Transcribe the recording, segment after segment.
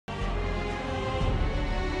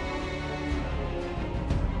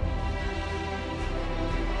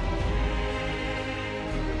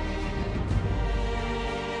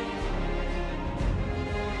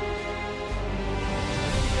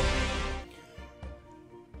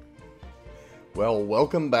Well,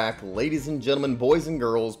 welcome back, ladies and gentlemen, boys and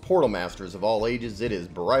girls, Portal Masters of all ages. It is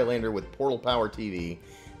Brylander with PortalPowerTV,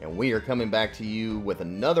 and we are coming back to you with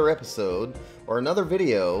another episode, or another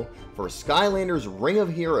video, for Skylanders Ring of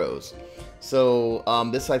Heroes. So,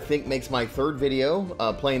 this, I think, makes my third video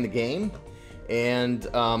playing the game, and,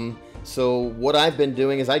 so what I've been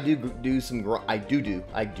doing is I do some grinding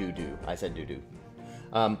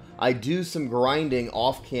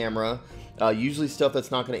off camera. Usually stuff that's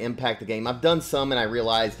not going to impact the game. I've done some and I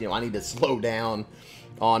realized, I need to slow down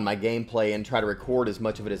on my gameplay and try to record as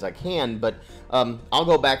much of it as I can. But I'll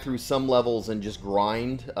go back through some levels and just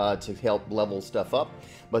grind to help level stuff up.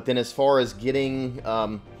 But then as far as getting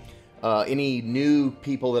any new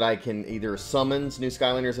people that I can either summons, new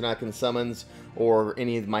Skylanders that I can summons, or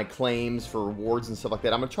any of my claims for rewards and stuff like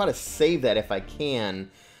that, I'm going to try to save that if I can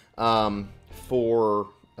for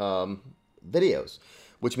videos.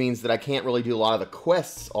 Which means that I can't really do a lot of the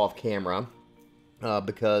quests off camera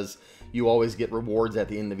because you always get rewards at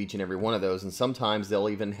the end of each and every one of those. And sometimes they'll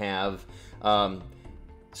even have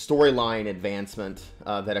storyline advancement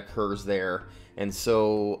that occurs there. And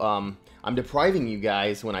so I'm depriving you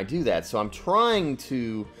guys when I do that. So I'm trying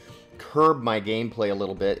to curb my gameplay a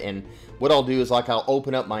little bit. And what I'll do is I'll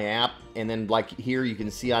open up my app. And then like here you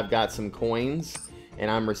can see I've got some coins.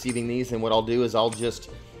 And I'm receiving these. And what I'll do is I'll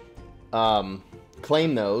just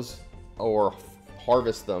claim those or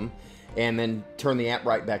harvest them and then turn the app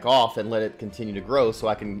right back off and let it continue to grow so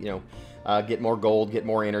I can get more gold, get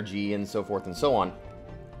more energy, and so forth and so on.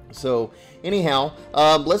 So anyhow,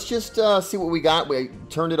 let's just see what we got. We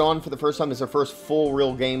turned it on for the first time. This is our first full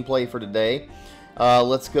real gameplay for today.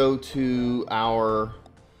 Let's go to our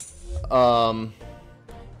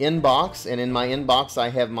inbox, and in my inbox I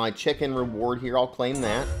have my check-in reward here. I'll claim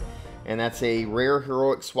that, and that's a rare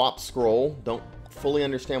heroic swap scroll. Don't fully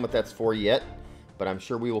understand what that's for yet, but I'm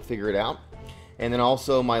sure we will figure it out. And then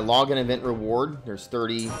also my login event reward. There's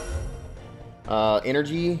 30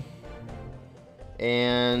 energy,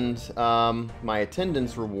 and my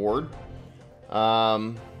attendance reward,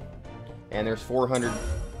 and there's 400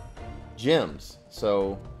 gems,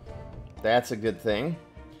 so that's a good thing.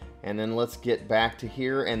 And then let's get back to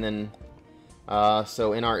here, and then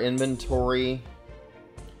so in our inventory,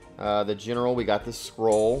 the general, we got this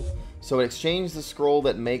scroll. So it exchanged the scroll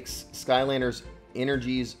that makes Skylanders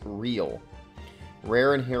energies real.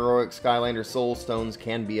 Rare and heroic Skylander soul stones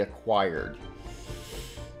can be acquired.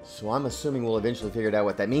 So I'm assuming we'll eventually figure out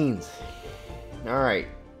what that means. Alright.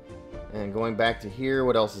 And going back to here,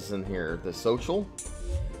 what else is in here? The social.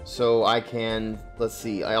 So I can, let's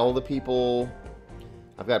see, all the people,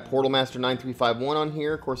 I've got Portal Master 9351 on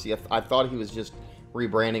here. Of course, I thought he was just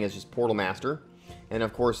rebranding as just Portal Master. And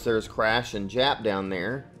of course there's Crash and Jap down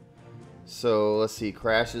there. So let's see,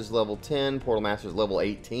 Crash is level 10, Portal Master's level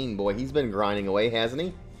 18. Boy, he's been grinding away, hasn't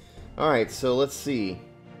he? Alright, so let's see.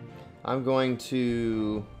 I'm going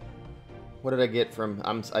to, what did I get from,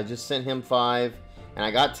 I just sent him 5, and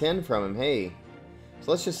I got 10 from him, hey.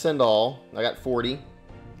 So let's just send all. I got 40,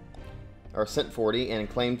 or sent 40, and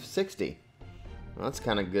claimed 60. Well, that's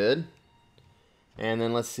kind of good. And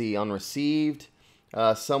then let's see, on received,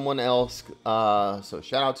 someone else, so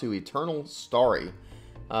shout out to Eternal Starry,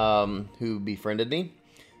 who befriended me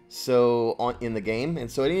in the game. And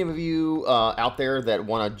so any of you out there that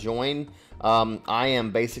want to join, I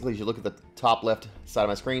am basically, as you look at the top left side of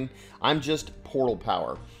my screen, I'm just Portal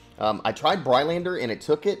Power. I tried Brylander and it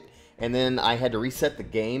took it, and then I had to reset the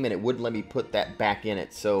game and it wouldn't let me put that back in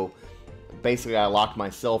it. So basically I locked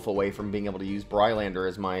myself away from being able to use Brylander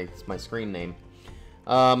as my screen name.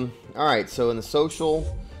 Alright, so in the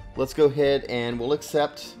social, let's go ahead and we'll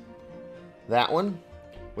accept that one,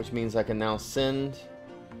 which means I can now send.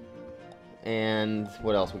 And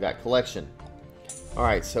what else? We got collection.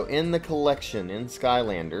 Alright, so in the collection, in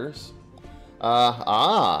Skylanders,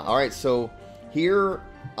 alright, so here,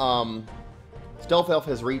 Stealth Elf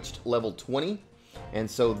has reached level 20, and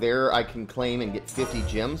so there I can claim and get 50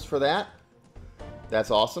 gems for that.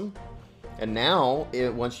 That's awesome. And now,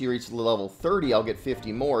 once you reach level 30, I'll get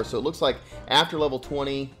 50 more, so it looks like after level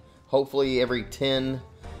 20, hopefully every 10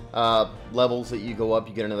 levels that you go up,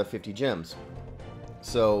 you get another 50 gems.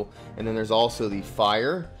 So, and then there's also the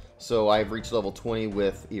fire. So I've reached level 20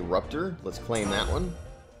 with Eruptor. Let's claim that one.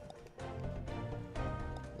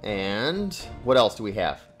 And what else do we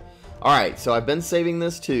have? Alright, so I've been saving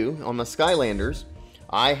this too. On the Skylanders,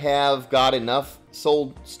 I have got enough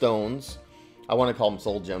soul stones. I want to call them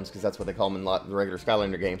soul gems because that's what they call them in the regular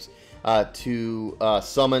Skylander games. To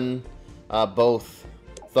summon both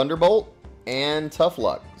Thunderbolt and Tuff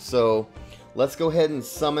Luck. So let's go ahead and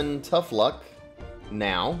summon Tuff Luck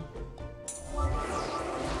now.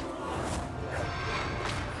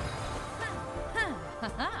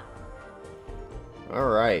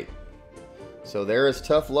 Alright. So there is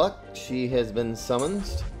Tuff Luck. She has been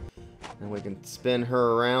summoned. And we can spin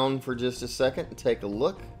her around for just a second and take a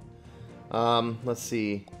look. Let's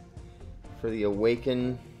see. For the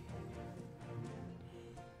Awaken,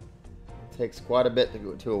 takes quite a bit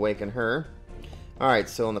to awaken her. Alright,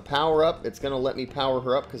 so on the power up, it's going to let me power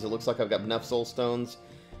her up because it looks like I've got enough soul stones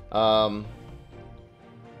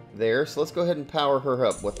there. So let's go ahead and power her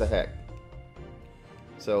up. What the heck?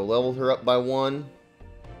 So leveled her up by 1.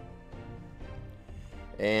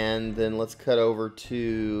 And then let's cut over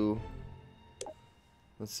to...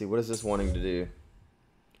 Let's see, what is this wanting to do?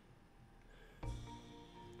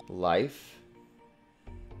 Life.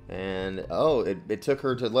 And, oh, it took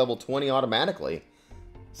her to level 20 automatically.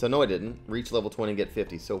 So, no, it didn't. Reach level 20 and get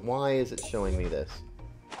 50. So, why is it showing me this?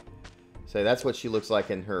 So, that's what she looks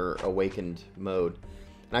like in her awakened mode.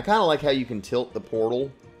 And I kind of like how you can tilt the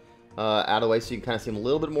portal out of the way so you can kind of see them a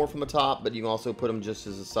little bit more from the top, but you can also put them just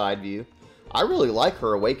as a side view. I really like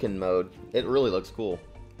her awakened mode. It really looks cool.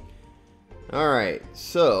 Alright,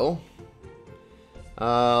 so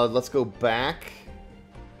let's go back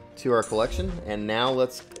to our collection, and now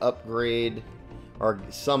let's upgrade our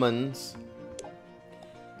summons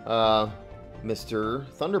Mr.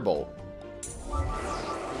 Thunderbolt.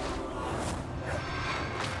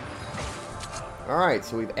 Alright,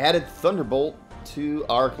 so we've added Thunderbolt to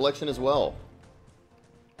our collection as well.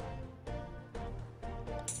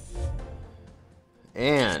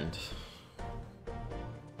 And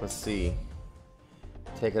let's see.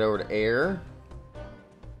 Take it over to air.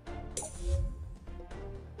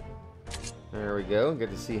 There we go.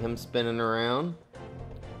 Get to see him spinning around.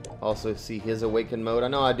 Also see his awakened mode. I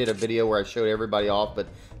know I did a video where I showed everybody off, but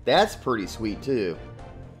that's pretty sweet too.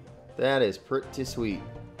 That is pretty sweet.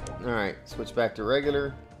 Alright, switch back to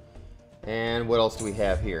regular. And what else do we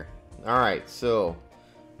have here? Alright, so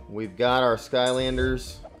we've got our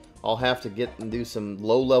Skylanders. I'll have to get and do some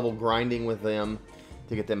low-level grinding with them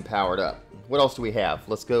to get them powered up. What else do we have?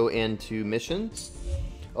 Let's go into missions.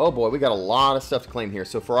 Oh boy, we got a lot of stuff to claim here.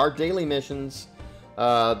 So for our daily missions,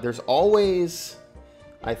 there's always,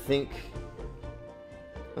 I think,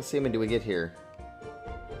 let's see how many do we get here.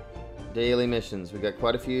 Daily missions. We got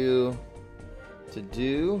quite a few to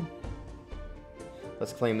do.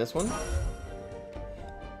 Let's claim this one.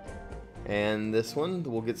 And this one,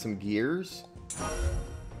 we'll get some gears.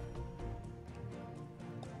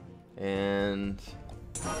 And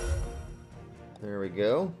there we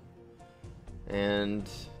go. And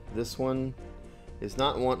this one is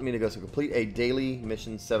not wanting me to go. So complete a daily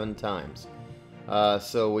mission 7 times.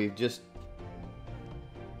 So we've just,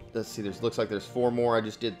 let's see, looks like there's 4 more. I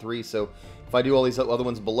just did 3. So if I do all these other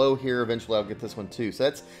ones below here, eventually I'll get this one too.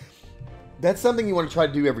 So that's something you want to try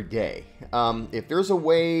to do every day. If there's a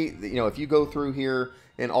way, if you go through here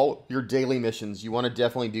and all your daily missions, you want to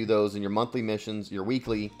definitely do those, and your monthly missions, your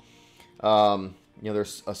weekly.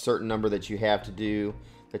 There's a certain number that you have to do,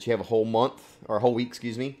 that you have a whole month, or a whole week,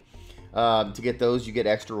 excuse me. To get those, you get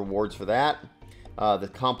extra rewards for that. The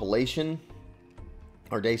compilation,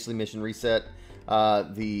 or daily mission reset,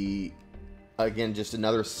 again, just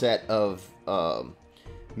another set of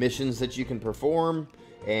missions that you can perform.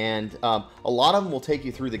 And a lot of them will take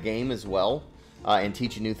you through the game as well, and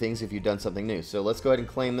teach you new things if you've done something new. So let's go ahead and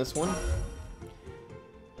claim this one.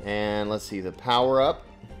 And let's see, the power up.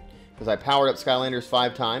 Because I powered up Skylanders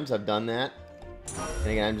 5 times. I've done that. And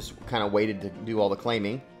again, I'm just kind of waited to do all the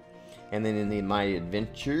claiming. And then in my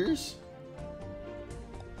adventures.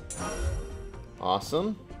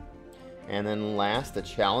 Awesome. And then last, the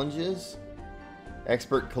challenges.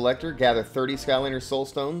 Expert Collector. Gather 30 Skylanders Soul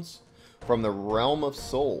Stones from the Realm of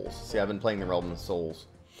Souls. See, I've been playing the Realm of Souls.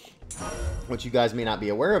 Which you guys may not be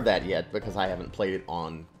aware of that yet, because I haven't played it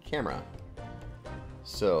on camera.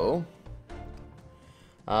 So...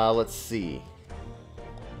 let's see.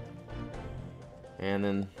 And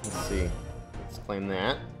then, let's see. Let's claim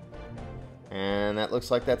that. And that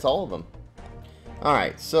looks like that's all of them.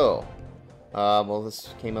 Alright, so. Well,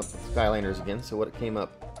 this came up with Skylanders again. So what came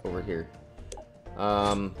up over here?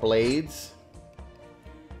 Blades.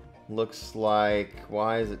 Looks like...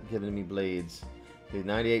 Why is it giving me blades? Okay,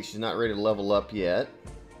 98, she's not ready to level up yet.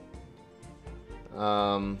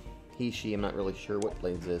 He, she, I'm not really sure what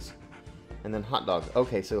blades is. And then Hot Dog.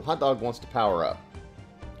 Okay, so Hot Dog wants to power up.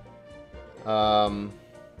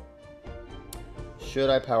 Should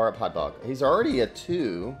I power up Hot Dog? He's already a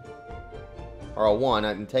 2. Or a 1.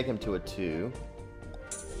 I can take him to a 2.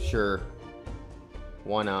 Sure.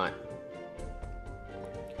 Why not?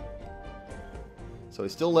 So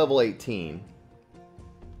he's still level 18.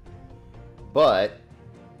 But,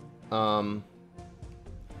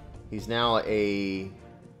 he's now a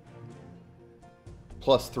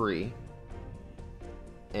 +3.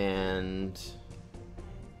 And...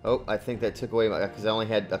 oh, I think that took away because I only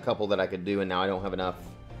had a couple that I could do, and now I don't have enough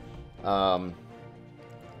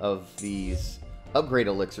of these upgrade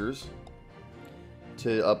elixirs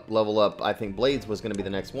to level up. I think Blades was going to be the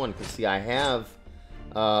next one, because see, I have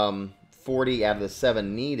 40 out of the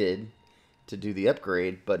 7 needed to do the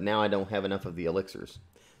upgrade, but now I don't have enough of the elixirs.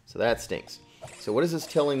 So that stinks. So what is this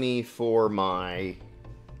telling me for my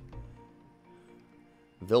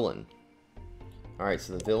villain? Alright,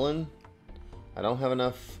 so the villain, I don't have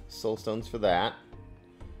enough soul stones for that.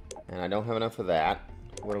 And I don't have enough for that.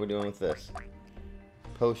 What are we doing with this?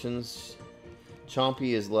 Potions.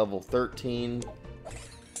 Chompy is level 13.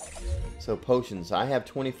 So potions. I have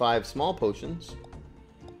 25 small potions.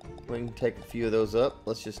 We can take a few of those up.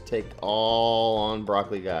 Let's just take all on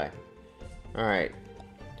Broccoli Guy. Alright.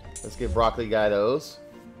 Let's give Broccoli Guy those.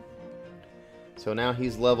 So now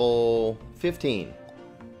he's level 15.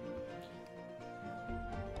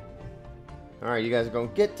 Alright, you guys are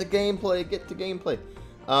going, get to gameplay, get to gameplay.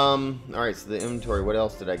 Alright, so the inventory, what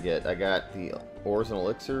else did I get? I got the ores and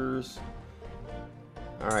elixirs.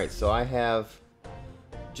 Alright, so I have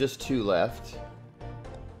just 2 left.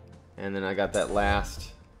 And then I got that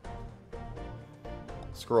last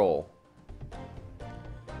scroll.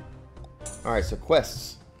 Alright, so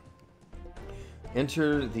quests.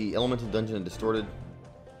 Enter the elemental dungeon and distorted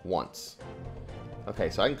once.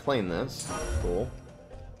 Okay, so I can claim this. Cool.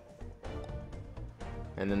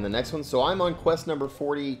 And then the next one, so I'm on quest number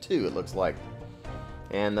 42, it looks like.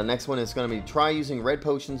 And the next one is going to be try using red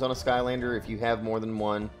potions on a Skylander. If you have more than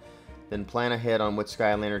one, then plan ahead on which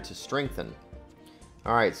Skylander to strengthen.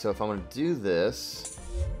 Alright, so if I'm going to do this,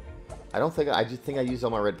 I just think I used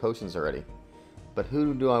all my red potions already. But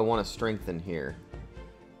who do I want to strengthen here?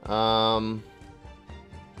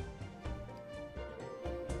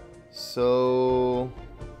 So...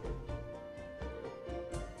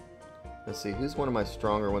 let's see, who's one of my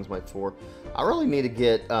stronger ones, my 4? I really need to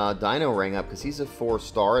get Dino Ring up, because he's a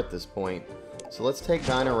 4-star at this point. So let's take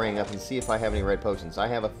Dino Ring up and see if I have any red potions. I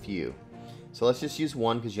have a few. So let's just use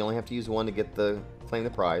one, because you only have to use one to get claim the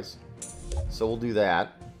prize. So we'll do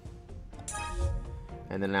that.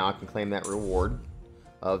 And then now I can claim that reward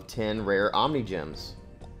of 10 rare Omni Gems.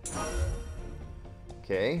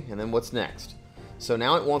 Okay, and then what's next? So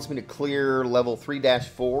now it wants me to clear level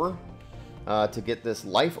 3-4 to get this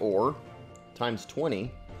life ore times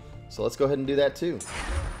 20. So let's go ahead and do that too.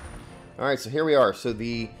 Alright, so here we are. So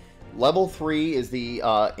the level 3 is the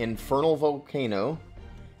Infernal Volcano.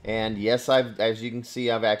 And yes, as you can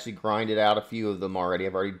see, I've actually grinded out a few of them already.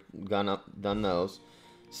 I've already done those.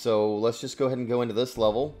 So let's just go ahead and go into this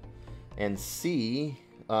level and see.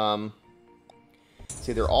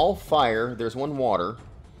 See, they're all fire. There's one water.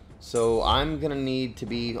 So I'm going to need to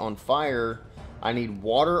be on fire. I need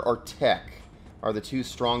water or tech are the 2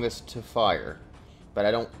 strongest to fire. But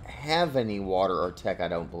I don't have any water or tech, I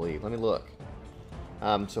don't believe. Let me look.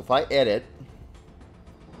 So if I edit,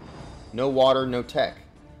 no water, no tech.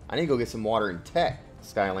 I need to go get some water and tech.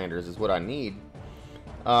 Skylanders is what I need.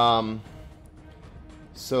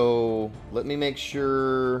 So let me make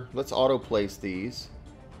sure. Let's auto place these.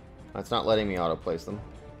 That's not letting me auto place them.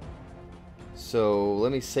 So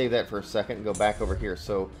let me save that for a second and go back over here.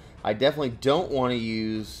 So I definitely don't want to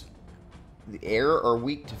use the air or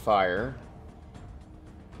weak to fire.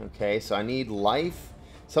 Okay, so I need life.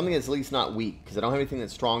 Something that's at least not weak, because I don't have anything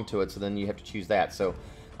that's strong to it, so then you have to choose that. So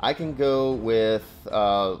I can go with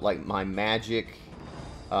like my magic,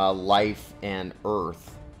 life, and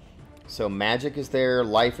earth. So magic is there,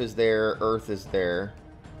 life is there, earth is there.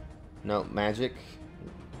 No, magic,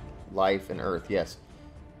 life, and earth, yes.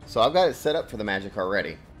 So I've got it set up for the magic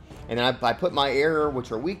already. And then I put my air,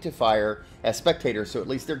 which are weak to fire, as spectators, so at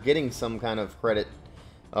least they're getting some kind of credit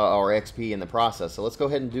or XP in the process. So let's go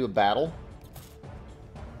ahead and do a battle.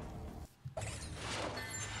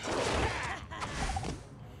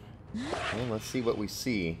 And let's see what we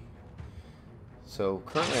see. So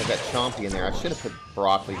currently I've got Chompy in there. I should have put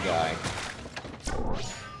Broccoli Guy.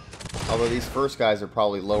 Although these first guys are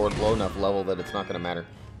probably low enough level that it's not going to matter.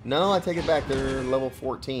 No, I take it back. They're level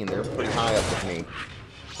 14. They're pretty high up with me.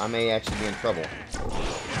 I may actually be in trouble.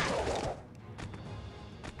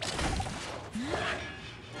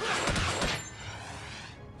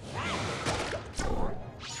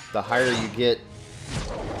 The higher you get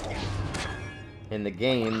in the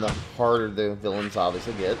game, the harder the villains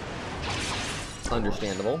obviously get.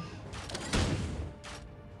 Understandable.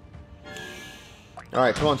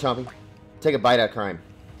 Alright, come on, Chompy. Take a bite out of crime.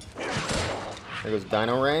 There goes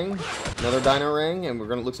Dino Ring. Another Dino Ring, and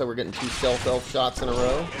looks like we're getting 2 Stealth Elf shots in a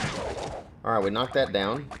row. Alright, we knocked that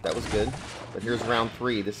down. That was good. But here's round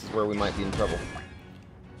 3. This is where we might be in trouble.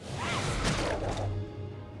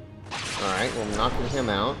 Alright, well, I'm knocking him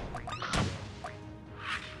out.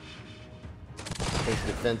 His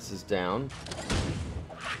defense is down.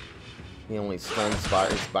 He only stunned Spyro.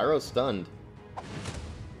 Spyro's stunned.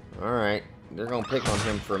 Alright, they're going to pick on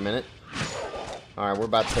him for a minute. Alright, we're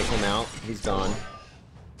about to take him out. He's gone.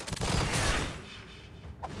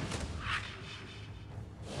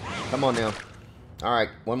 Come on now. Alright,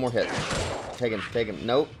 one more hit. Take him, take him.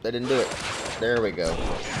 Nope, that didn't do it. There we go.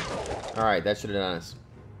 Alright, that should have done us.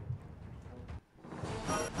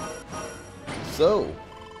 So.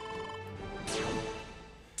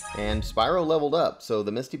 And Spyro leveled up. So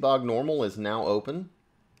the Misty Bog normal is now open.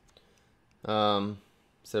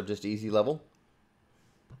 Instead of just easy level.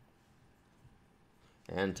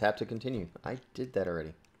 And tap to continue. I did that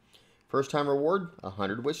already. First time reward,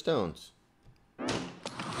 100 wish stones.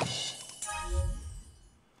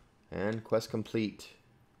 And quest complete.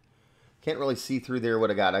 Can't really see through there what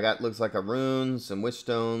I got. I got, looks like a rune, some wish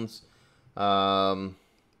stones. Can't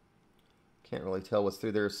really tell what's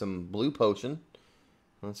through there. Some blue potion.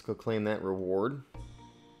 Let's go claim that reward.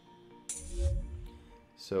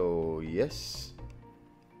 So, yes.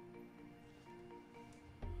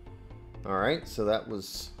 Alright, so that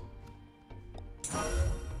was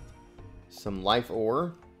some life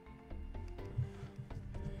ore.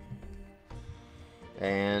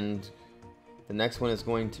 And the next one is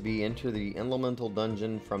going to be enter the elemental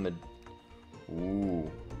dungeon from the...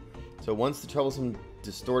 Ooh. So once the troublesome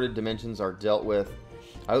distorted dimensions are dealt with,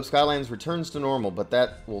 I hope Skylanders returns to normal, but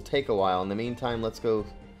that will take a while. In the meantime, let's go...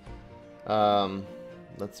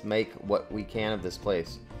 let's make what we can of this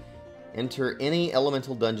place. Enter any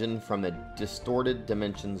elemental dungeon from the distorted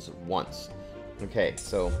dimensions once. Okay,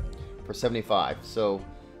 so for 75. So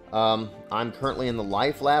I'm currently in the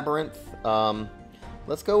life labyrinth.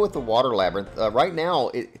 Let's go with the water labyrinth. Right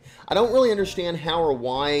now, I don't really understand how or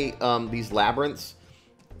why these labyrinths,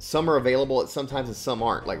 some are available at sometimes and some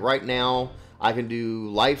aren't. Like right now, I can do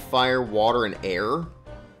life, fire, water, and air.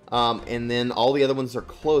 And then all the other ones are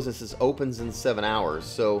closed. This is opens in 7 hours.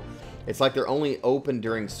 So it's like they're only open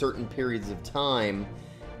during certain periods of time,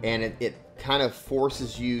 and it kind of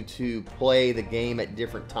forces you to play the game at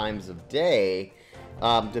different times of day,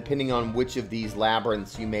 depending on which of these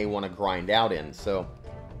labyrinths you may want to grind out in. So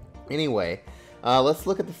anyway, let's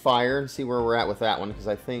look at the fire and see where we're at with that one, because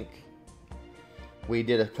I think we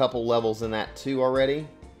did a couple levels in that too already.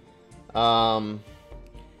 And,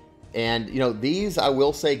 you know, these, I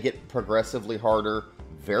will say, get progressively harder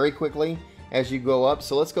very quickly as you go up.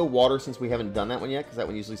 So let's go water since we haven't done that one yet, because that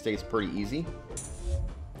one usually stays pretty easy.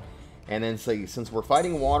 And then say, since we're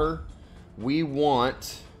fighting water, we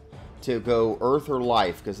want to go earth or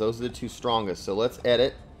life, because those are the two strongest. So let's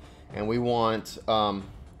edit, and we want,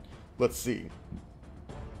 let's see,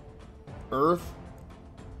 earth,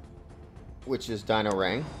 which is Dino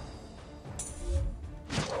Rang.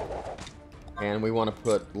 And we want to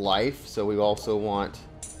put life, so we also want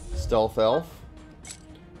Stealth Elf.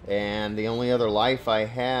 And the only other life I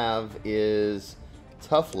have is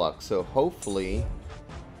Tuff Luck, so hopefully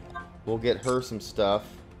we'll get her some stuff.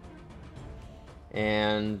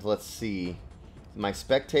 And let's see, my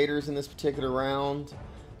spectators in this particular round,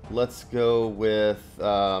 let's go with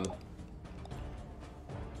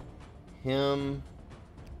him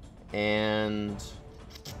and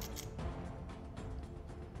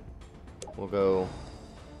we'll go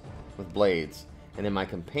with Blades. And then my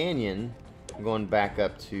companion, I'm going back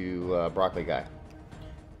up to Broccoli Guy.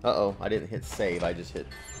 Uh-oh, I didn't hit save, I just hit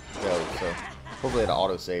go, so hopefully it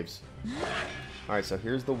auto-saves. Alright, so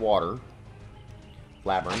here's the water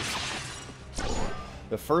labyrinth.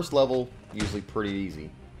 The first level, usually pretty easy.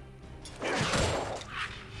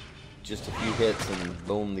 Just a few hits and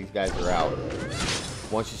boom, these guys are out.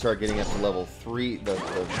 Once you start getting up to level 3, the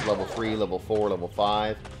level 3, level 4, level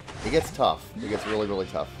 5, it gets tough. It gets really, really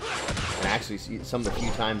tough. And actually, some of the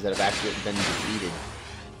few times that have actually been defeated.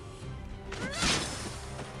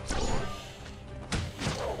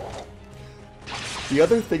 The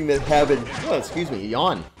other thing that having... Oh, excuse me,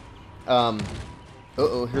 yawn.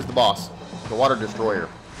 Uh-oh, here's the boss. The Water Destroyer.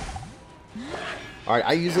 Alright,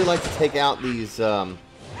 I usually like to take out these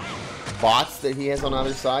bots that he has on the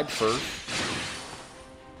other side first.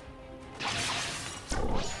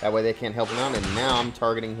 That way they can't help him out, and now I'm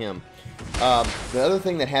targeting him. The other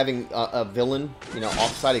thing that having a villain, you know,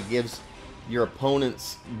 offside, it gives your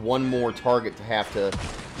opponents one more target to have to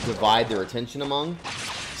divide their attention among.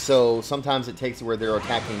 So sometimes it takes it where they're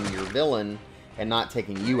attacking your villain and not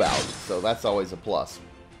taking you out. So that's always a plus.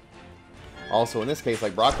 Also, in this case,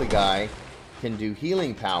 like Broccoli Guy, can do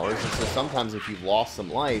healing powers, and so sometimes if you've lost some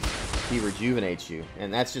life, he rejuvenates you.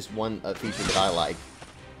 And that's just one feature that I like.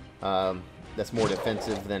 That's more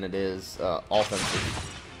defensive than it is offensive.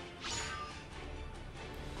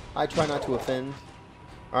 I try not to offend.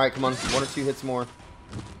 Alright, come on. 1 or 2 hits more.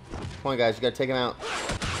 Come on, guys. You gotta take him out.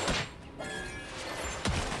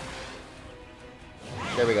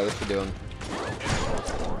 There we go. That's what we're doing.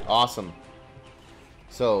 Awesome.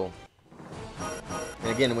 So,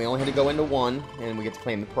 and again, we only had to go into 1, and we get to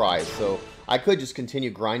claim the prize. So, I could just continue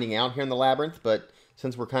grinding out here in the labyrinth, but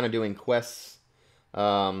since we're kind of doing quests,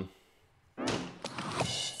 I'm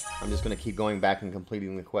just going to keep going back and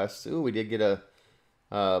completing the quests. Ooh, we did get a,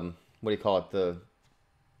 what do you call it, the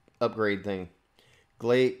upgrade thing.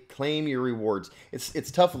 Claim your rewards.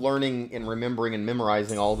 It's tough learning and remembering and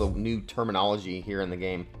memorizing all the new terminology here in the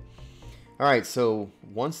game. Alright, so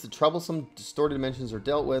once the troublesome distorted dimensions are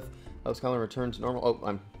dealt with, Skylander returns to normal. Oh,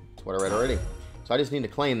 that's what I read already. So I just need to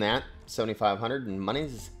claim that. 7,500 in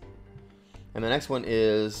monies. And the next one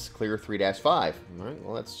is clear 3-5. Alright,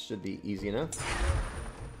 well that should be easy enough.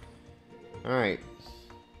 Alright.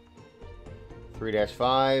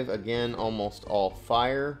 3-5, again, almost all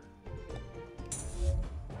fire.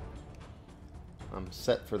 I'm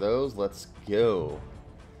set for those. Let's go.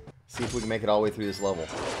 See if we can make it all the way through this level.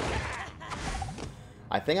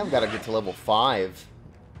 I think I've got to get to level 5-1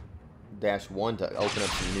 to open up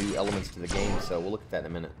some new elements to the game, so we'll look at that in a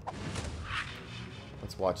minute.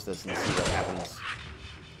 Let's watch this and see what happens.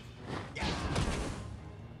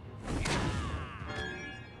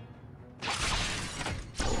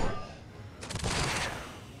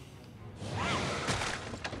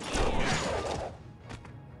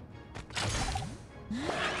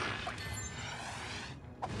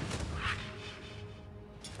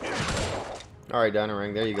 Alright, Dino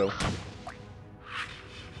Ring, there you go.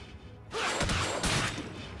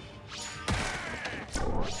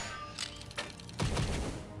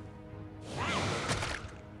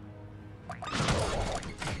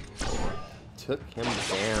 Took him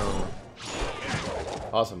down.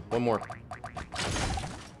 Awesome, one more.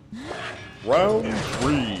 Round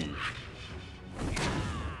 3.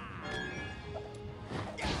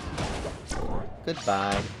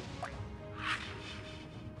 Goodbye.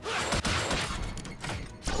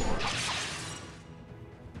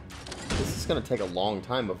 It's going to take a long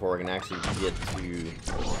time before I can actually get to,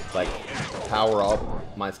 like, power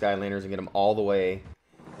up my Skylanders and get them all the way.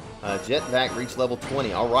 Jetvac reached level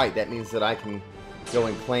 20. Alright, that means that I can go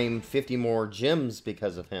and claim 50 more gems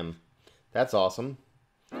because of him. That's awesome.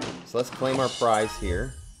 So let's claim our prize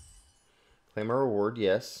here. Claim our reward,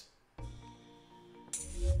 yes. Okay,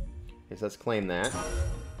 so let's claim that.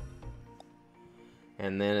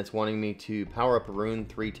 And then it's wanting me to power up a rune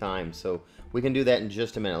 3 times. So we can do that in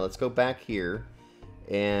just a minute. Let's go back here.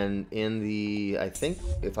 And in the, I think,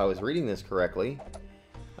 if I was reading this correctly,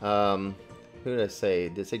 who did I say?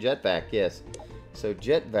 Did it say Jetvac? Yes. So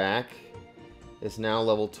Jetvac is now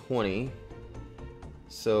level 20.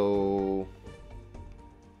 So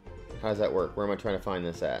how does that work? Where am I trying to find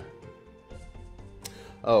this at?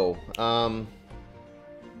 Oh,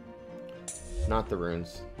 not the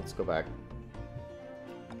runes. Let's go back.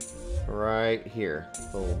 Right here.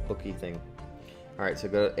 Little bookie thing. Alright, so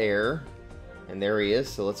go to air. And there he is.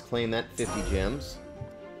 So let's claim that 50 gems.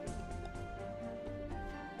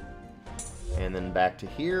 And then back to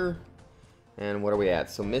here. And what are we at?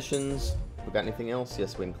 So missions. We got anything else?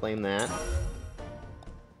 Yes, we can claim that.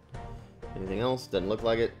 Anything else? Doesn't look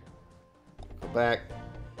like it. Go back.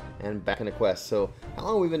 And back into quest. So how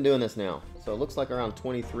long have we been doing this now? So it looks like around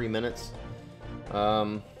 23 minutes.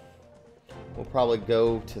 We'll probably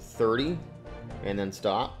go to 30 and then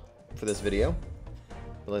stop for this video.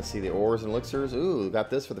 But let's see, the ores and elixirs. Ooh, got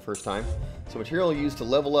this for the first time. So material used to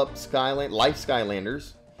level up life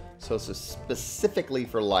Skylanders. So it's specifically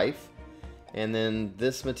for life. And then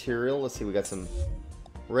this material, let's see, we got some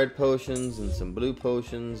red potions and some blue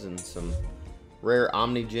potions and some rare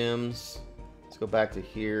Omni gems. Let's go back to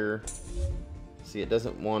here. See, it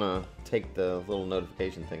doesn't want to take the little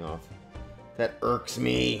notification thing off. That irks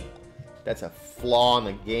me. That's a flaw in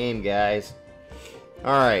the game, guys.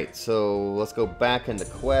 Alright, so let's go back into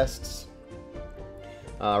quests.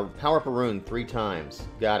 Power up a rune 3 times.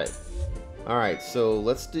 Got it. Alright, so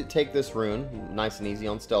let's take this rune. Nice and easy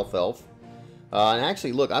on Stealth Elf. And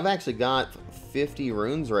actually, look, I've actually got 50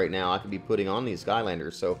 runes right now I could be putting on these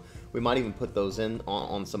Skylanders. So we might even put those in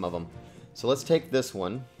on some of them. So let's take this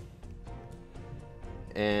one.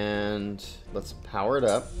 And let's power it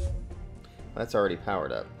up. That's already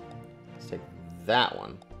powered up. Let's take that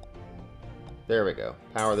one. There we go.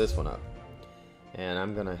 Power this one up. And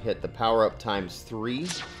I'm going to hit the power up times 3.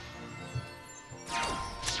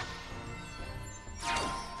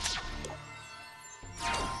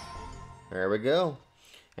 There we go.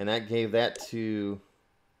 And that gave that to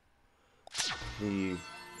the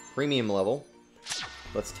premium level.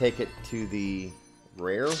 Let's take it to the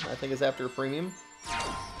rare, I think is after premium.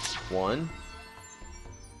 1.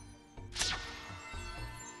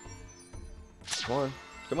 Come on,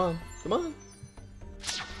 come on, come on.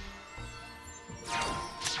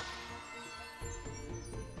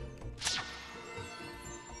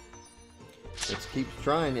 Let's keep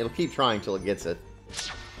trying. It'll keep trying till it gets it.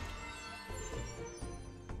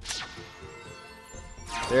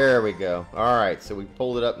 There we go. Alright, so we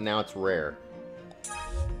pulled it up, now it's rare.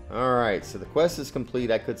 Alright, so the quest is complete.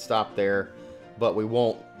 I could stop there, but we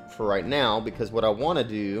won't for right now, because what I want to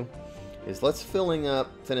do is let's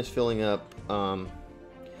finish filling up.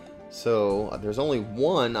 So there's only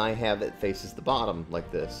one I have that faces the bottom like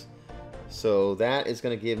this. So that is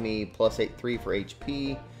going to give me plus 3 for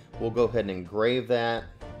HP. We'll go ahead and engrave that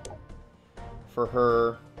for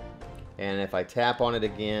her. And if I tap on it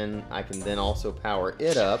again, I can then also power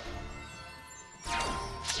it up.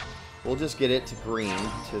 We'll just get it to green,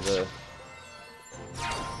 to the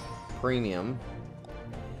premium.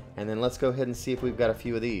 And then let's go ahead and see if we've got a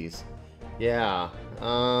few of these. Yeah.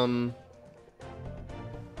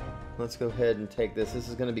 Let's go ahead and take this. This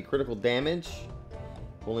is going to be critical damage.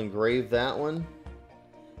 We'll engrave that one.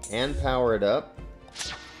 And power it up.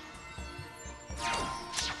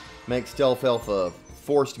 Make Stealth Elf a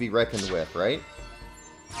force to be reckoned with, right?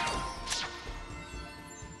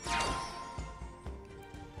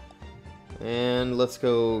 And let's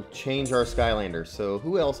go change our Skylander. So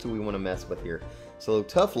who else do we want to mess with here? So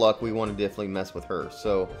Tuff Luck, we want to definitely mess with her.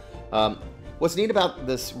 So what's neat about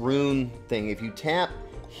this rune thing, if you tap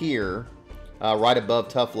here, right above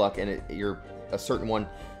Tuff Luck, and you're a certain one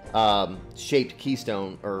shaped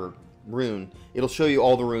keystone or rune, it'll show you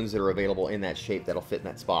all the runes that are available in that shape that'll fit in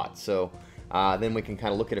that spot. So then we can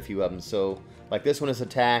kind of look at a few of them. So like this one is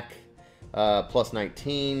attack plus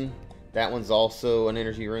 19. That one's also an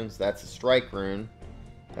energy rune. So that's a strike rune.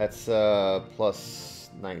 That's plus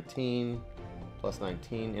 19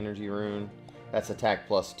 energy rune. That's attack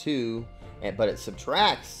plus 2, but it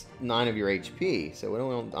subtracts 9 of your HP. So I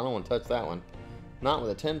don't want to touch that one. Not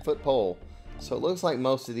with a 10-foot pole. So it looks like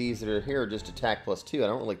most of these that are here are just attack plus 2. I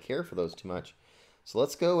don't really care for those too much. So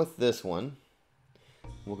let's go with this one.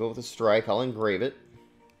 We'll go with a strike. I'll engrave it.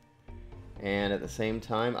 And at the same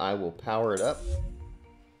time, I will power it up.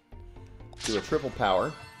 Do a triple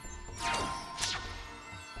power.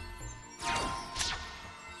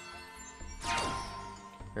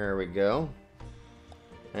 There we go.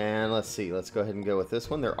 And let's see. Let's go ahead and go with this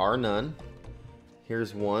one. There are none.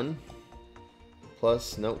 Here's one.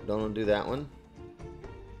 Plus, nope, don't want to do that one.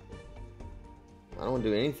 I don't want to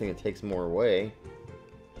do anything that takes more away.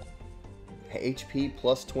 HP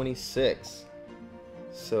plus 26.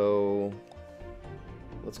 So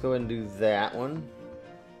let's go ahead and do that one.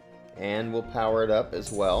 And we'll power it up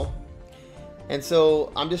as well. And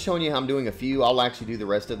so I'm just showing you how I'm doing a few. I'll actually do the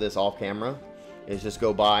rest of this off camera. Is just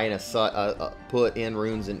go by and put in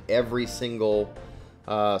runes in every single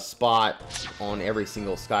spot on every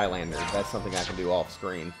single Skylander. That's something I can do off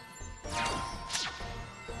screen.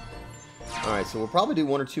 Alright, so we'll probably do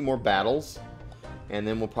 1 or 2 more battles. And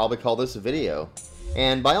then we'll probably call this a video.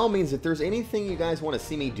 And by all means, if there's anything you guys want to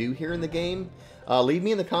see me do here in the game, leave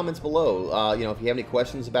me in the comments below. You know, if you have any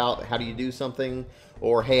questions about how do you do something,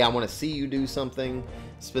 or hey, I want to see you do something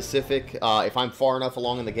specific. If I'm far enough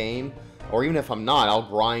along in the game, or even if I'm not, I'll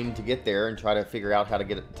grind to get there and try to figure out how to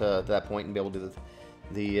get it to that point and be able to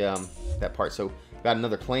do that part. So got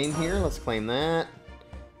another claim here. Let's claim that.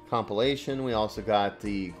 Compilation. We also got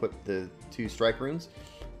the 2 strike runes.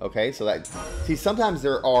 Okay, so that, see, sometimes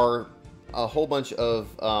there are a whole bunch of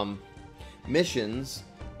missions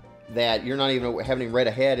that you're not even having read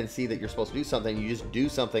ahead and see that you're supposed to do something. You just do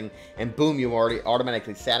something, and boom, you've already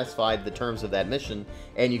automatically satisfied the terms of that mission,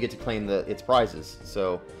 and you get to claim its prizes.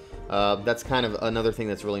 So that's kind of another thing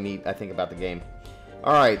that's really neat, I think, about the game.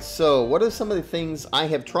 Alright, so what are some of the things I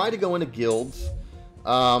have tried to go into guilds?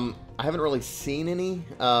 I haven't really seen any.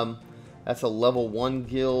 That's a level 1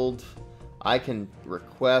 guild. I can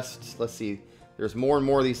request, let's see, there's more and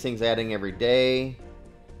more of these things adding every day.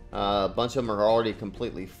 A bunch of them are already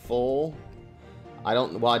completely full. I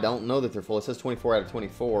don't know that they're full. It says 24 out of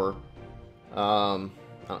 24.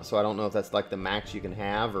 So I don't know if that's like the max you can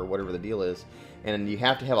have or whatever the deal is. And you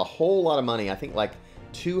have to have a whole lot of money. I think like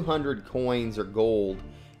 200 coins or gold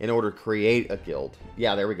in order to create a guild.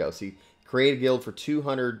 Yeah, there we go. See, create a guild for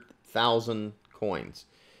 200,000 coins.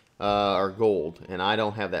 Or gold, and I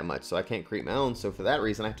don't have that much, so I can't create my own. So for that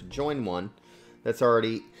reason, I have to join one that's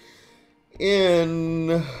already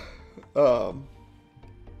in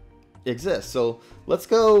exists. So let's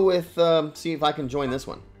go with, see if I can join this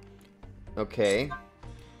one. Okay.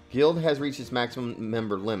 Guild has reached its maximum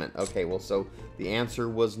member limit. Okay, well, so the answer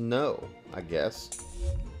was no, I guess.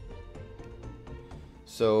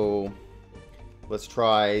 So let's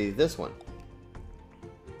try this one.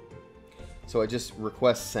 So I just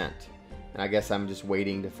request sent. And I guess I'm just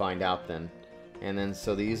waiting to find out then. And then,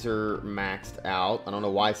 so these are maxed out. I don't know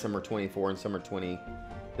why some are 24 and some are 20.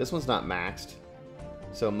 This one's not maxed.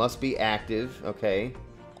 So it must be active. Okay.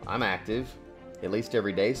 I'm active. At least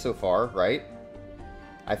every day so far, right?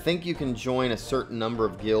 I think you can join a certain number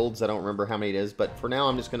of guilds. I don't remember how many it is. But for now,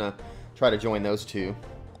 I'm just going to try to join those two.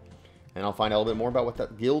 And I'll find out a little bit more about what the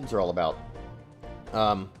guilds are all about.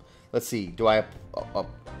 Let's see. Do I have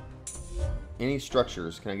any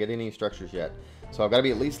structures? Can I get any structures yet? So I've got to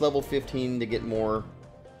be at least level 15 to get more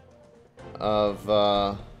of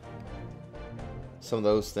some of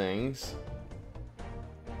those things.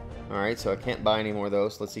 Alright, so I can't buy any more of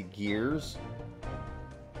those. Let's see, gears.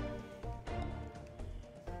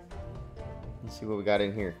 Let's see what we got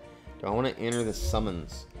in here. Do I want to enter the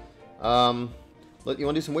summons? You want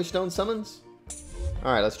to do some Wishstone summons?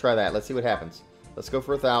 Alright, let's try that. Let's see what happens. Let's go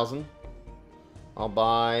for 1,000. I'll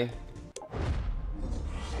buy...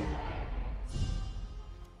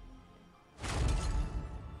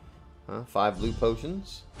 5 blue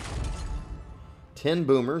potions. 10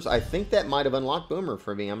 boomers. I think that might have unlocked boomer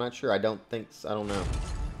for me. I'm not sure. I don't think so. I don't know.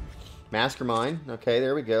 Mastermind. Okay,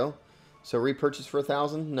 there we go. So repurchase for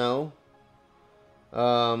 1,000? No.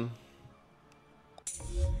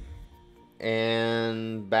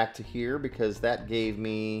 And back to here because that gave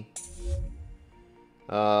me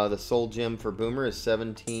the soul gem for boomer is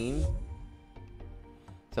 17.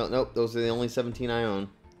 So nope, those are the only 17 I own.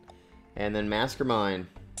 And then Mastermind.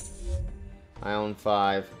 I own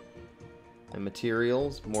 5. And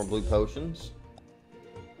materials, more blue potions.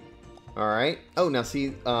 Alright. Oh, now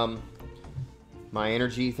see, my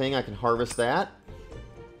energy thing, I can harvest that.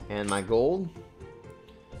 And my gold.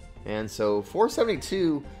 And so,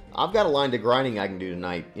 472, I've got a line to grinding I can do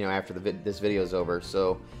tonight, you know, after this video is over.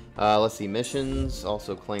 So, let's see, missions,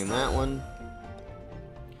 also claim that one.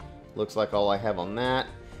 Looks like all I have on that.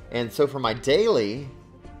 And so for my daily...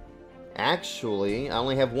 Actually, I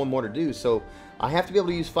only have one more to do, so I have to be able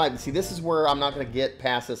to use 5. See, this is where I'm not going to get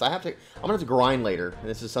past this. I'm going to have to grind later, and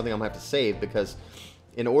this is something I'm going to have to save, because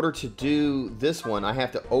in order to do this one, I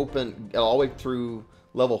have to open all the way through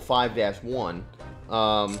level 5-1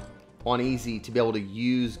 on easy to be able to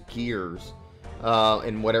use gears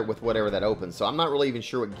and with whatever that opens. So I'm not really even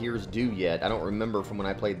sure what gears do yet. I don't remember from when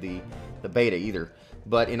I played the beta either.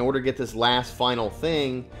 But in order to get this last final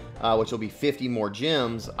thing, which will be 50 more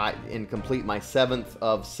gems, and complete my 7th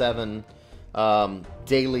of 7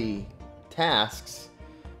 daily tasks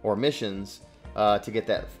or missions to get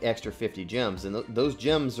that extra 50 gems. And those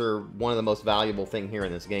gems are one of the most valuable thing here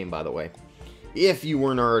in this game, by the way, if you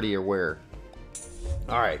weren't already aware.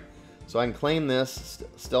 Alright, so I can claim this.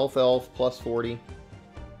 Stealth Elf plus 40.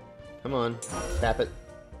 Come on, tap it.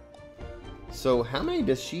 So how many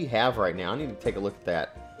does she have right now? I need to take a look at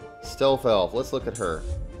that. Stealth Elf, let's look at her.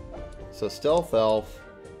 So Stealth Elf,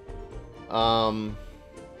 her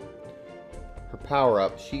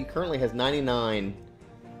power-up, she currently has 99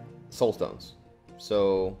 soul stones.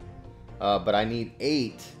 So, but I need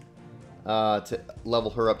 8 to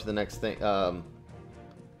level her up to the next thing.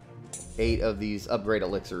 8 of these upgrade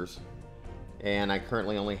elixirs, and I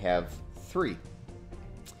currently only have 3.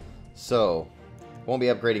 So, won't be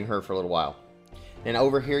upgrading her for a little while. And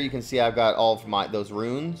over here, you can see I've got all of those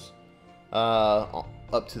runes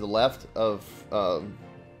up to the left of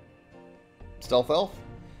Stealth Elf.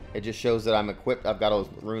 It just shows that I'm equipped. I've got those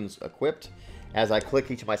runes equipped. As I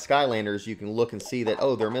click each of my Skylanders, you can look and see that,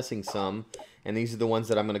 oh, they're missing some. And these are the ones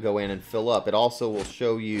that I'm going to go in and fill up. It also will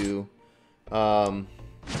show you,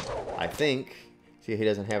 I think, see, he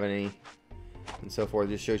doesn't have any, and so forth.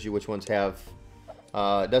 It just shows you which ones have,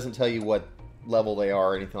 it doesn't tell you what level they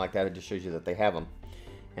are or anything like that. It just shows you that they have them.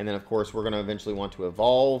 And then, of course, we're going to eventually want to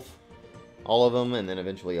evolve all of them and then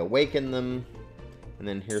eventually awaken them. And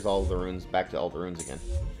then here's all the runes, back to all the runes again.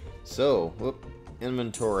 So, whoop,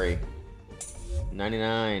 inventory,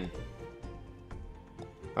 99.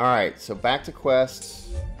 Alright, so back to quests.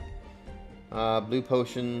 Blue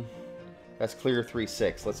potion, that's clear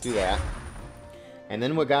 3-6. Let's do that. And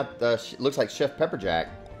then we got, looks like Chef Pepperjack,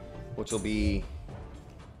 which will be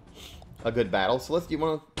a good battle. So let's beat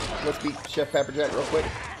Chef Pepperjack real quick.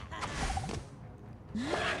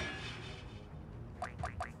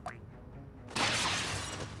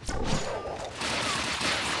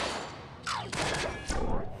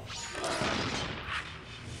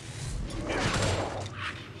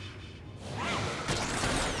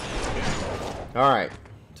 Alright.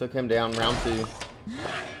 Took him down. Round 2.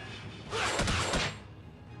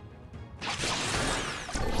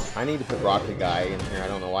 I need to put Rocket Guy in here. I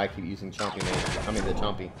don't know why I keep using Chompy Man. I mean the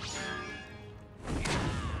Chompy.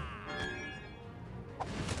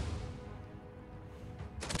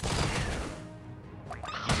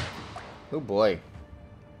 Oh boy.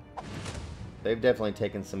 They've definitely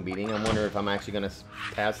taken some beating. I wonder if I'm actually going to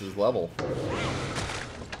pass his level.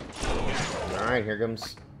 Alright, here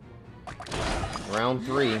comes round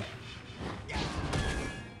 3.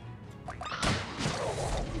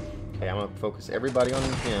 Okay, I'm going to focus everybody on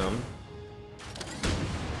him.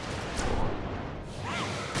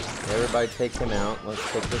 Everybody take him out.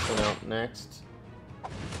 Let's take this one out next.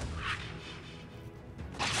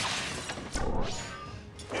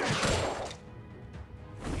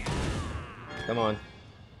 Come on.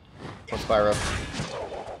 Let's fire up.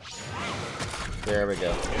 There we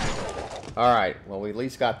go. Alright, well we at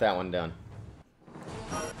least got that one done.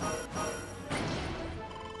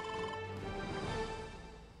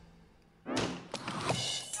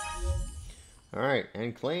 Alright,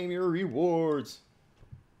 and claim your rewards.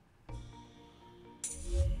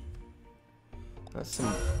 That's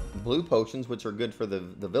some blue potions, which are good for the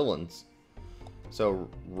villains. So,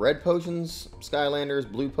 red potions, Skylanders,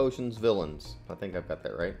 blue potions, villains. I think I've got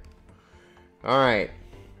that right. Alright.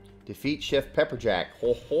 Defeat Chef Pepperjack.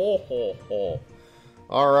 Ho ho ho ho.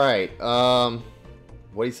 Alright.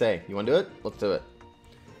 What do you say? You want to do it? Let's do it.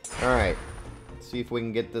 Alright. Let's see if we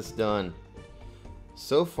can get this done.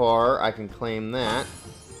 So far, I can claim that.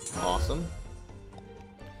 Awesome.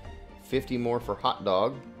 50 more for Hot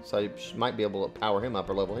Dog. So I might be able to power him up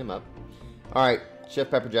or level him up. Alright. Chef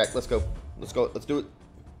Pepperjack, let's go. Let's go. Let's do it.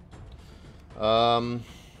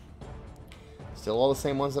 Still all the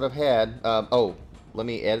same ones that I've had. Oh, let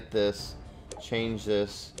me edit this. Change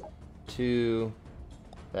this to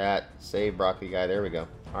that. Save Broccoli Guy. There we go.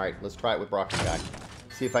 Alright, let's try it with Broccoli Guy.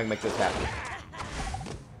 See if I can make this happen.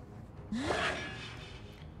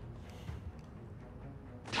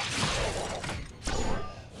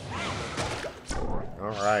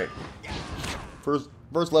 Alright. First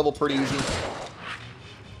level pretty easy.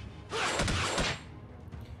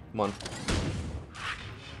 Come on.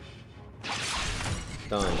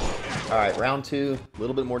 Done. Alright, round 2. A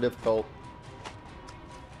little bit more difficult.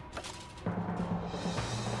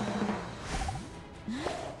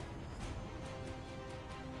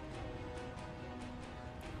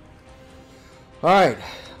 Alright.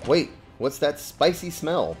 Wait. What's that spicy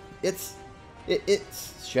smell? It's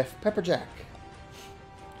Chef Pepperjack.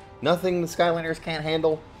 Nothing the Skylanders can't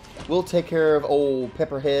handle. We'll take care of old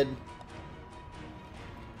Pepperhead.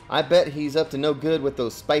 I bet he's up to no good with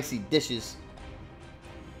those spicy dishes.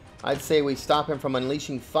 I'd say we stop him from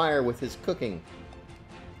unleashing fire with his cooking.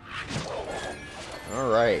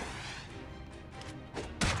 Alright.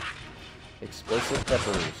 Explosive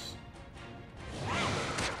peppers.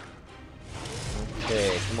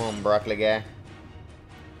 Okay, come on, Broccoli Guy.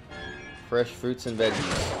 Fresh fruits and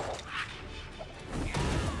veggies.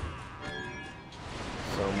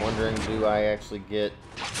 So I'm wondering, do I actually get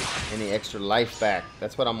any extra life back?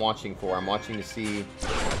 That's what I'm watching for. I'm watching to see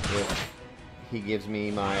if he gives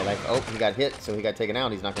me my life. Oh, he got hit, so he got taken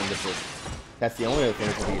out. He's not going to get this. That's the only other thing,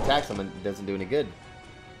 is if he attacks him, it doesn't do any good.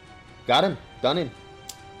 Got him. Done him.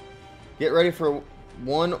 Get ready for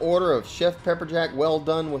one order of Chef Pepperjack, well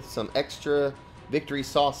done, with some extra victory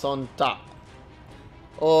sauce on top.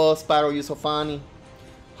 Oh, Spyro, you're so funny.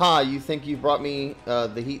 Ha, you think you've brought me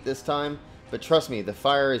the heat this time? But trust me, the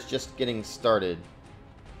fire is just getting started.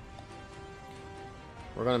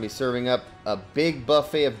 We're going to be serving up a big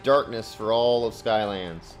buffet of darkness for all of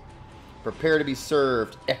Skylands. Prepare to be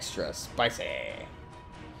served extra spicy.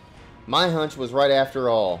 My hunch was right after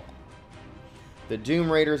all. The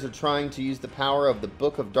Doom Raiders are trying to use the power of the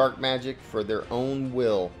Book of Dark Magic for their own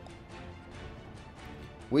will.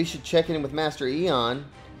 We should check in with Master Eon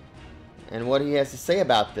and what he has to say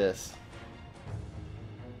about this.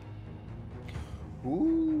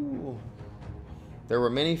 Ooh. There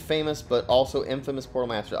were many famous but also infamous Portal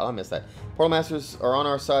Masters. Oh, I missed that. Portal Masters are on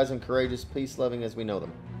our sides and courageous, peace-loving as we know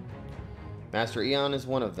them. Master Eon is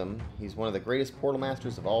one of them. He's one of the greatest Portal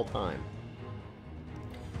Masters of all time.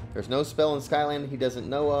 There's no spell in Skyland he doesn't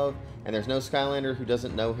know of, and there's no Skylander who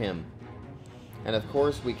doesn't know him. And of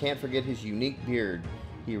course, we can't forget his unique beard.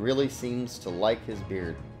 He really seems to like his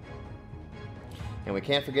beard. And we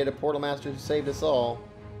can't forget a Portal Master who saved us all.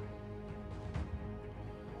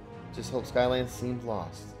 Just hope Skyland seems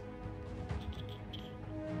lost.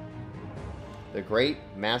 The great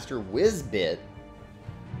Master Whizbit.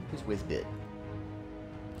 Who's Whizbit?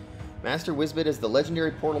 Master Whizbit is the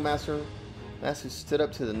legendary Portal Master who stood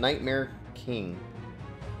up to the nightmare King.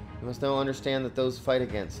 You must now understand that those fight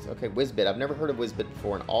against. Okay, Wizbit. I've never heard of Wizbit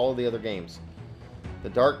before in all of the other games. The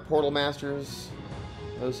Dark Portal Masters,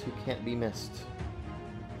 those who can't be missed.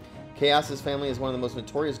 Chaos's family is one of the most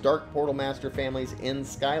notorious Dark Portal Master families in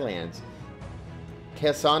Skylands.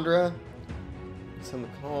 Cassandra, some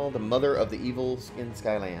call the mother of the evils in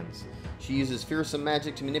Skylands. She uses fearsome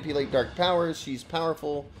magic to manipulate dark powers. She's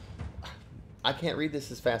powerful. I can't read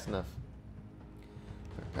this as fast enough.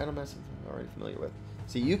 Battle Master I'm already familiar with.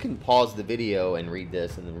 So you can pause the video and read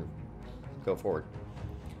this and then go forward.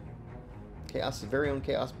 Chaos' very own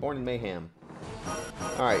Chaos, born in mayhem.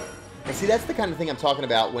 Alright. And see, that's the kind of thing I'm talking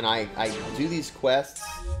about when I do these quests.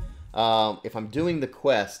 If I'm doing the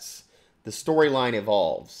quests, the storyline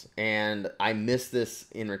evolves. And I miss this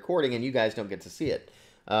in recording, and you guys don't get to see it.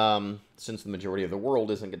 Since the majority of the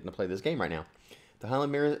world isn't getting to play this game right now. The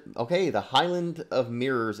Highland Mirror... Okay, the Highland of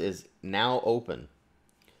Mirrors is now open.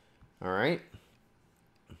 Alright.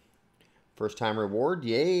 First time reward.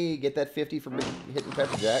 Yay, get that 50 for hitting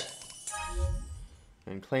Pepperjack.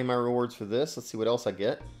 And claim my rewards for this. Let's see what else I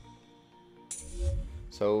get.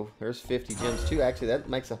 So, there's 50 gems too. Actually, that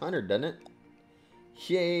makes 100, doesn't it?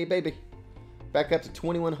 Yay, baby. Back up to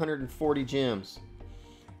 2,140 gems.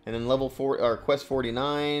 And then level 4, or quest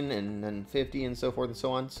 49, and then 50, and so forth and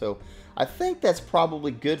so on. So, I think that's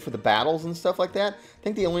probably good for the battles and stuff like that. I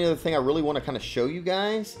think the only other thing I really want to kind of show you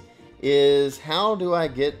guys is how do I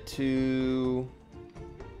get to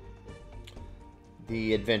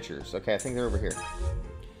the adventures. Okay, I think they're over here.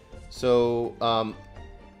 So,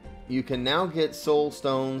 you can now get soul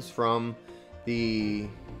stones from the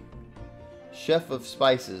Chef of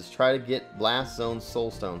Spices. Try to get Blast Zone soul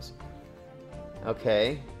stones.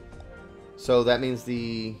 Okay. So that means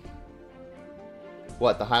the...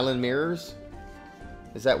 What, the Highland Mirrors?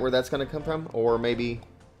 Is that where that's going to come from? Or maybe...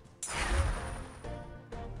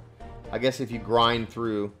 I guess if you grind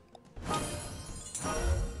through...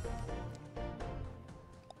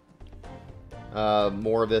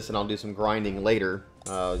 more of this, and I'll do some grinding later.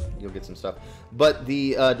 You'll get some stuff. But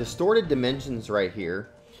the distorted dimensions right here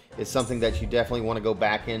is something that you definitely want to go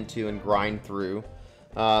back into and grind through.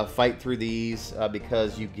 Fight through these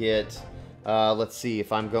because you get... let's see,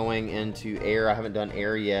 if I'm going into air, I haven't done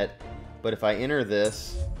air yet. But if I enter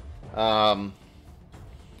this,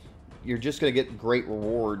 you're just going to get great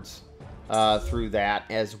rewards through that.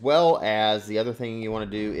 As well as the other thing you want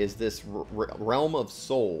to do is this Realm of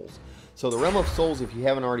Souls. So the Realm of Souls, if you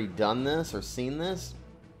haven't already done this or seen this,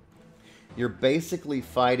 you're basically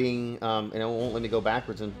fighting, and it won't let me go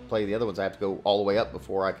backwards and play the other ones. I have to go all the way up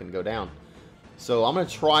before I can go down. So I'm going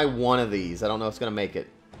to try one of these. I don't know if it's going to make it.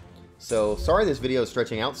 So sorry this video is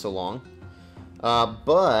stretching out so long.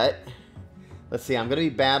 But, let's see, I'm going to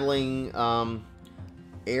be battling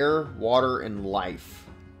air, water, and life.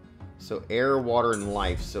 So air, water, and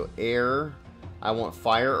life. So air, I want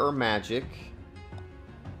fire or magic.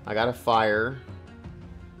 I got a fire.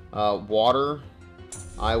 Water,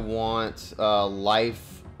 I want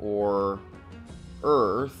life or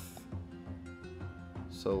earth.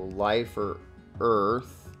 So life or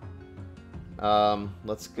earth.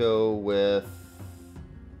 Let's go with...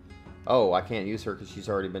 Oh, I can't use her because she's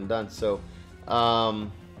already been done. So,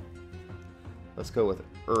 let's go with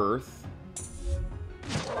earth.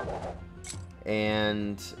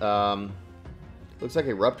 And looks like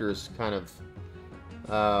Eruptor is kind of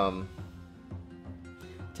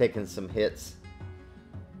taking some hits.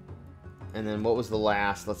 And then what was the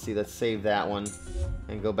last? Let's see, let's save that one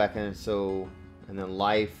and go back in. So, and then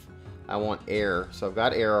life, I want air. So I've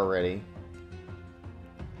got air already.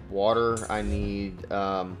 Water, I need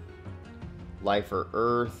life or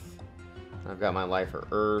earth. I've got my life or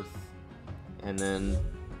earth. And then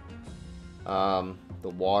the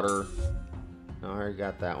water, no, I already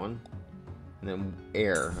got that one. And then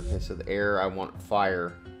air. Okay, so the air, I want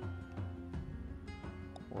fire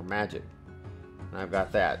or magic. And I've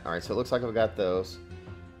got that. Alright, so it looks like I've got those.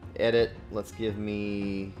 Edit, let's give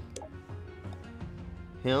me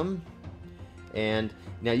him. And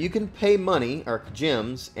now you can pay money, or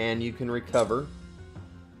gems, and you can recover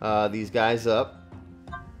these guys up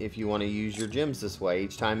if you want to use your gems this way.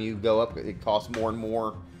 Each time you go up, it costs more and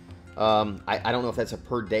more. I don't know if that's a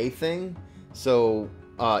per day thing. So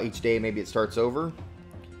each day maybe it starts over.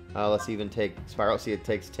 Let's even take Spiral. See, it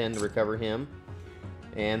takes 10 to recover him.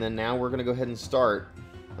 And then now we're going to go ahead and start.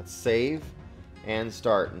 Let's save and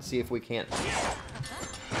start and see if we can't.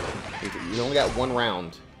 You only got one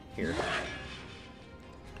round here.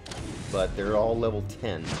 But they're all level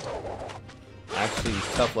 10. Actually,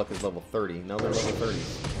 Tuff Luck is level 30. No, they're level 30.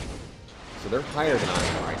 So they're higher than I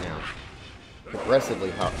am right now.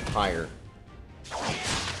 Aggressively higher.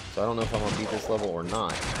 So I don't know if I'm going to beat this level or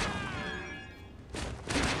not.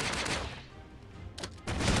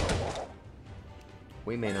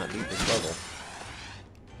 We may not beat this level.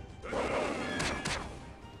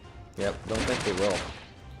 Yep, don't think they will.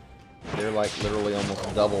 They're like literally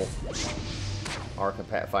almost double our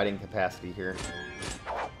fighting capacity here.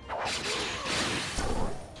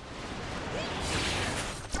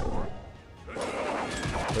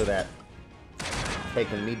 Look at that.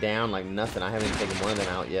 Taking me down like nothing. I haven't even taken one of them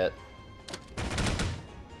out yet.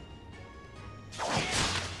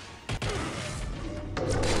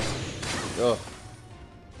 Ugh.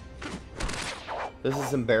 This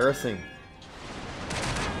is embarrassing.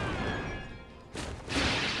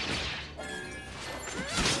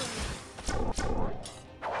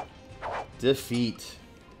 Defeat.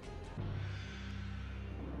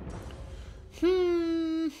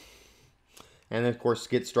 And then, of course,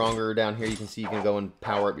 get stronger down here. You can see you can go and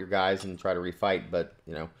power up your guys and try to refight. But,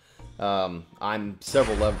 you know, I'm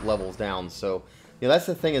several levels down. So, you know, that's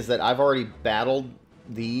the thing, is that I've already battled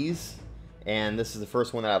these. And this is the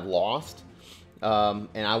first one that I've lost.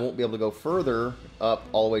 And I won't be able to go further up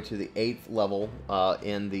all the way to the 8th level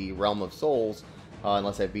in the Realm of Souls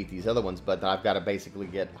unless I beat these other ones. But I've got to basically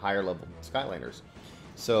get higher level Skylanders.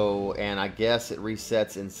 So, and I guess it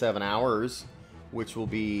resets in 7 hours, which will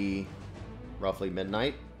be roughly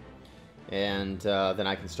midnight, and then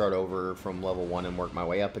I can start over from level 1 and work my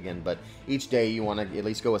way up again. But each day you want to at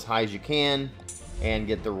least go as high as you can and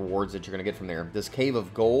get the rewards that you're going to get from there. This Cave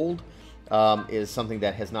of Gold is something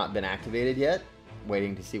that has not been activated yet.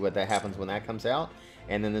 Waiting to see what that happens when that comes out.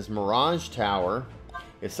 And then this Mirage Tower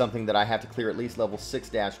is something that I have to clear at least level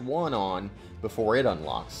 6-1 on before it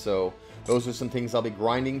unlocks. So those are some things I'll be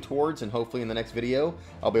grinding towards, and hopefully in the next video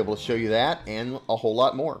I'll be able to show you that and a whole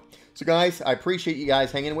lot more. So guys, I appreciate you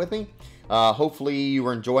guys hanging with me. Hopefully you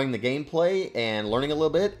were enjoying the gameplay and learning a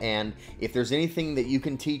little bit, and if there's anything that you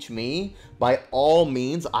can teach me, by all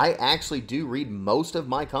means. I actually do read most of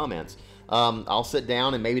my comments. I'll sit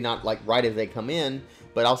down, and maybe not like right as they come in,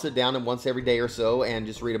 but I'll sit down and once every day or so and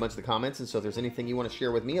just read a bunch of the comments. And so if there's anything you want to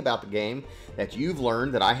share with me about the game that you've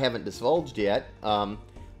learned that I haven't divulged yet,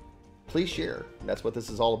 please share. That's what this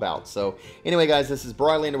is all about. So anyway, guys, this is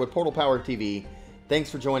Brylander with PortalPowerTV. Thanks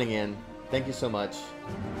for joining in. Thank you so much.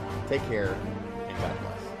 Take care, and God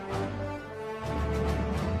bless.